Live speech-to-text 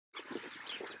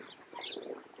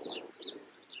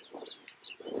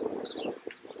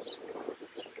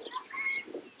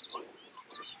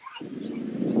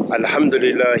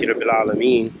Alhamdulillahi Rabbil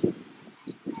Alameen.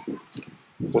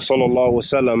 Wa sallallahu wa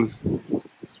sallam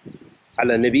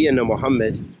ala nabiyyina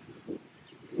Muhammad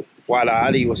wa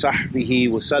ala alihi wa sahbihi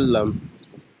wa sallam.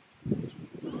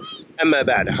 Amma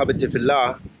ba'd, habibti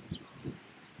fillah.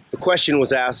 The question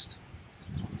was asked,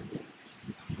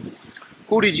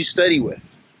 who did you study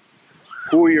with?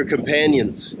 Who are your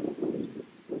companions?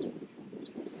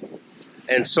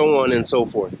 And so on and so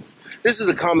forth. This is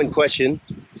a common question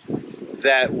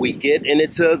that we get, and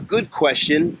it's a good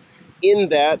question in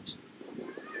that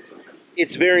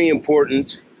it's very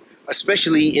important,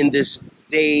 especially in this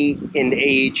day and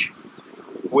age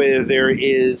where there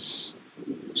is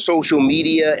social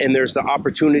media and there's the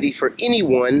opportunity for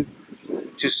anyone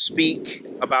to speak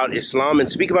about Islam and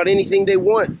speak about anything they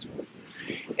want.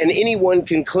 And anyone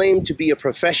can claim to be a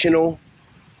professional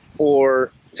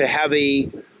or to have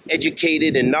a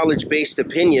educated and knowledge-based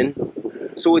opinion.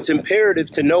 So it's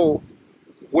imperative to know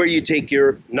where you take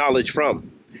your knowledge from.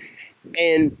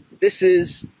 And this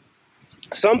is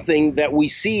something that we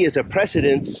see as a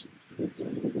precedence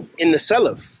in the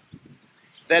Salaf,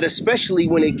 that especially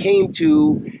when it came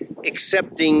to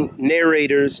accepting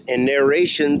narrators and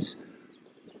narrations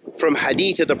from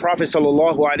hadith of the Prophet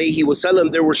sallallahu alaihi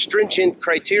wasallam, there were stringent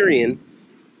criterion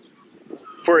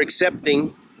for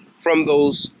accepting from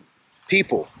those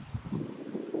people.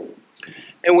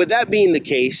 And with that being the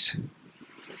case,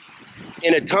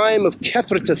 in a time of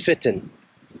kathrat al-fitan,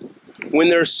 when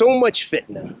there's so much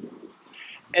fitna,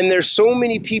 and there's so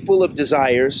many people of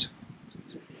desires,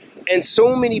 and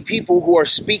so many people who are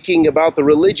speaking about the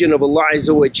religion of Allah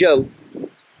Azza wa Jal,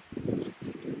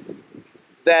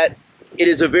 that it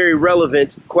is a very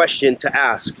relevant question to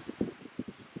ask.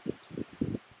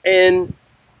 And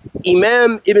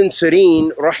Imam Ibn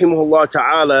Sirin, rahimahullah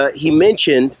ta'ala, he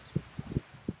mentioned,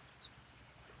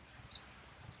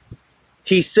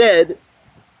 he said,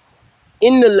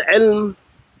 إن العلم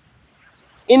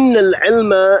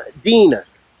دين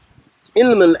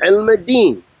علم العلم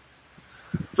دين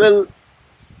فلينظر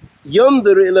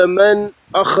إلى من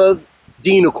أخذ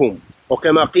دينكم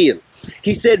وكما قيل.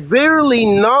 He said, verily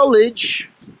knowledge,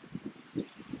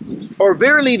 or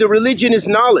verily the religion is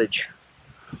knowledge.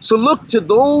 So look to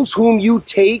those whom you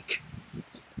take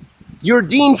your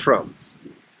deen from.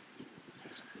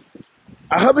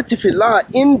 Ahabati fillah,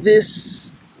 in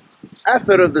this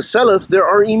athar of the Salaf, there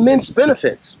are immense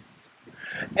benefits.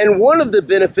 And one of the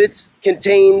benefits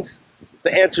contains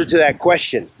the answer to that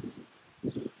question.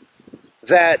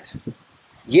 That,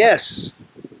 yes,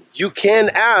 you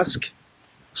can ask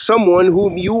someone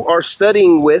whom you are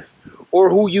studying with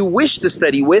or who you wish to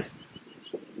study with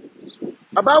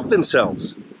about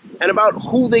themselves and about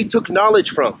who they took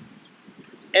knowledge from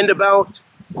and about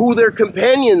who their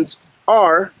companions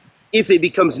are if it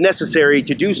becomes necessary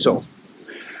to do so.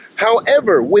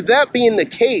 However, with that being the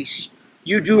case,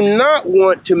 you do not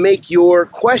want to make your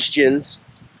questions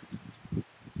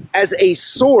as a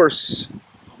source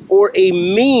or a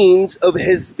means of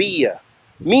hizbiyah,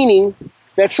 meaning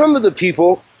that some of the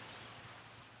people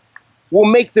will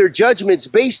make their judgments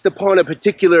based upon a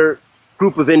particular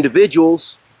group of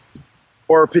individuals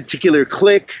or a particular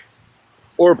clique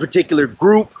or a particular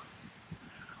group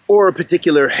or a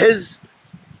particular hizb,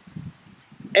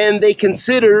 and they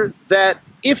consider that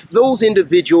if those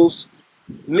individuals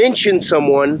mention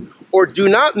someone or do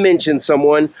not mention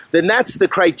someone, then that's the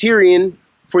criterion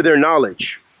for their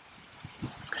knowledge.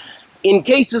 In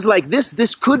cases like this,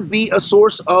 this could be a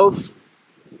source of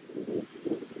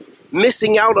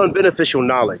missing out on beneficial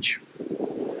knowledge,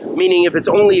 meaning if it's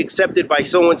only accepted by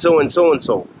so-and-so and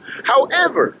so-and-so.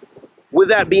 However, with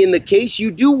that being the case, you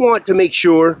do want to make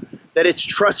sure that it's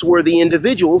trustworthy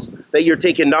individuals that you're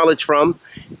taking knowledge from,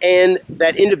 and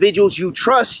that individuals you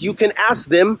trust, you can ask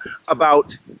them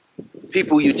about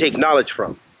people you take knowledge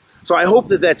from. So I hope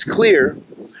that that's clear,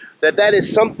 that that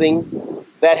is something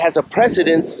that has a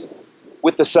precedence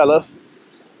with the Salaf,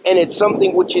 and it's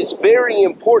something which is very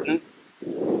important,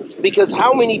 because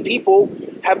how many people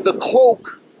have the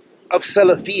cloak of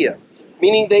Salafiyah,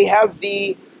 meaning they have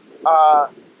the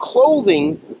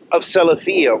clothing of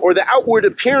Salafiyah, or the outward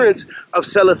appearance of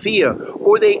Salafiyah,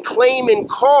 or they claim and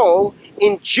call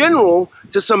in general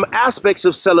to some aspects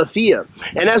of Salafiyah.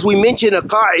 And as we mentioned, a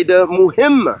qaida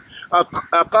muhimma, a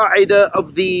qaida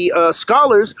of the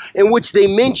scholars, in which they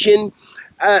mention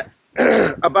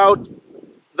about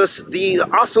the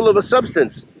asl of a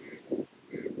substance,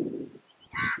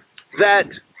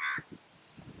 that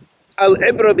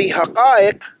al-ibra bi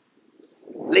haqa'iq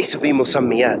laysa bi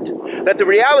musammiyat, that the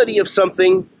reality of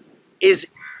something is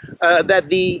that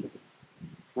the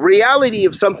reality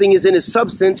of something is in its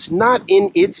substance, not in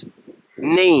its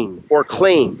name or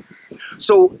claim.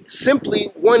 So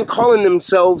simply one calling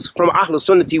themselves from Ahl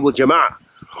Sunnati wal Jama'ah,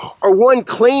 or one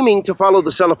claiming to follow the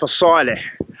Salaf as-Salih,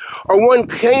 or one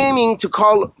claiming to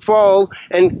follow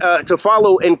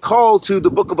and call to the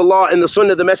Book of Allah and the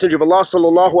Sunnah of the Messenger of Allah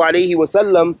sallallahu alaihi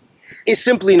wasallam is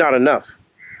simply not enough.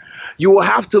 You will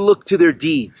have to look to their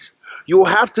deeds. You will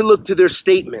have to look to their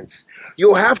statements.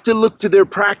 You'll have to look to their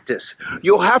practice.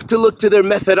 You'll have to look to their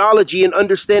methodology in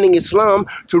understanding Islam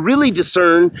to really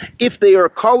discern if they are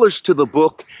callers to the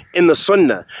book and the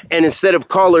sunnah, and instead of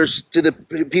callers to the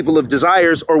people of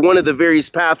desires or one of the various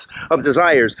paths of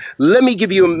desires. Let me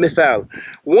give you a mithal.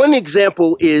 One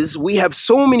example is we have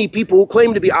so many people who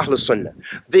claim to be Ahl Sunnah.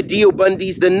 The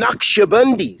Deobandis, the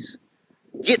Naqshbandis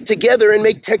get together and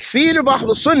make takfir of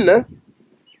Ahl Sunnah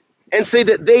and say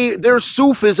that their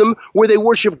Sufism, where they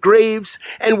worship graves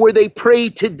and where they pray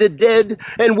to the dead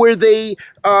and where they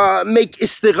make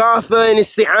istighatha and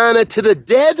isti'ana to the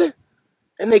dead,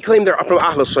 and they claim they're from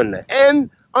Ahl Sunnah.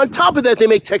 And on top of that, they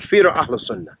make takfir of Ahl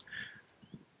Sunnah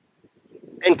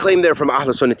and claim they're from Ahl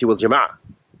Sunnati wal Jama'ah.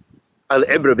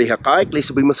 Al-ibra bihaqaiq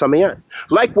laysa bimusammayat.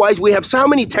 Likewise, we have so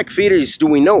many takfiris, do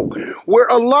we know, where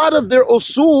a lot of their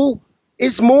usul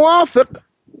is muwafiq.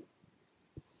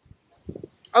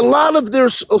 A lot of their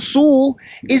usul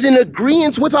is in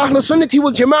agreement with Ahl Sunnati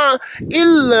wal Jama'ah,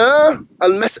 illa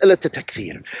al-mas'ala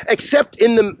takfir, except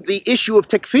in the issue of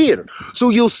takfir. So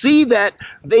you'll see that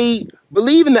they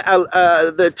believe in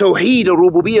the Tawheed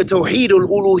al-Rububiyyah, Tawheed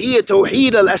al-Uluhiyyah,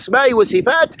 Tawheed al-Asma'i wa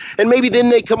Sifat, and maybe then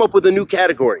they come up with a new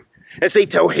category and say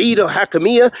Tawheed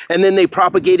al-Hakamiyyah, and then they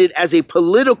propagate it as a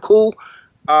political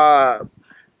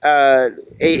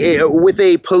with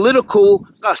a political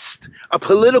gust, a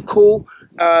political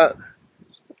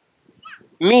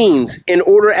means in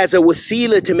order as a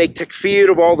wasila to make takfir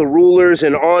of all the rulers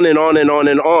and on and on and on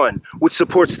and on, which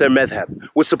supports their madhab,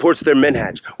 which supports their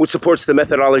minhaj, which supports the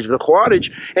methodology of the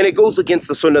Khawarij, and it goes against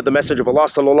the sunnah of the Messenger of Allah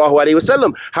sallallahu alaihi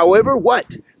wasallam. However,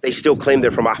 what? They still claim they're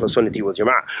from Ahl Sunnati wal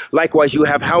Jama'ah. Likewise, you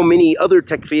have how many other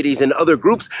takfiris and other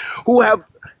groups who have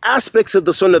aspects of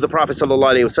the sunnah of the Prophet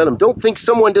sallallahu alaihi wasallam. Don't think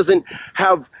someone doesn't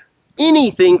have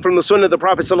anything from the sunnah of the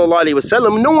Prophet sallallahu alaihi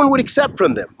wasallam. No one would accept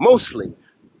from them, mostly.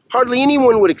 Hardly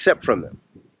anyone would accept from them,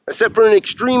 except for in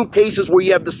extreme cases where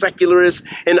you have the secularists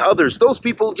and others. Those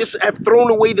people just have thrown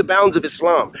away the bounds of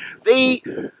Islam.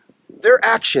 Their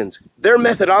actions, their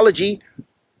methodology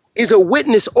is a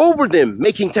witness over them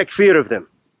making takfir of them.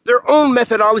 Their own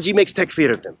methodology makes takfir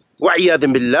of them. وَعِيَاذٍ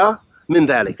بِاللَّهِ مِنْ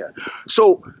ذَلِكَ.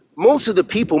 So most of the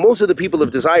people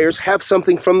of desires have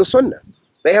something from the sunnah.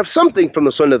 They have something from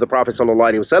the sunnah of the Prophet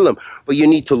sallallahu alaihi wasallam, but you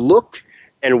need to look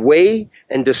and weigh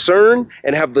and discern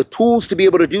and have the tools to be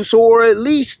able to do so, or at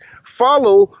least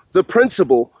follow the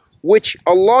principle which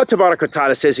Allah Tabaraka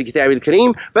Ta'ala says in Kitab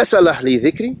al-Kareem, فَاسْأَلْ أَهْلِ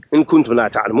ذِكْرِ إِن كُنْتُمْ لَا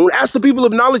تَعْلَمُونَ. Ask the people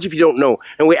of knowledge if you don't know.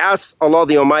 And we ask Allah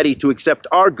the Almighty to accept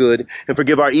our good and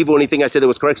forgive our evil. Anything I said that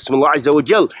was correct is from Allah Azza wa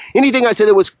Jal. Anything I said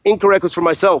that was incorrect was from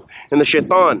myself and the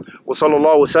shaitan. Wa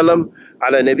sallallahu wa sallam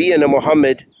ala nabiyyina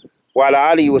Muhammad wa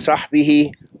ala alihi wa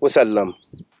sahbihi wa sallam.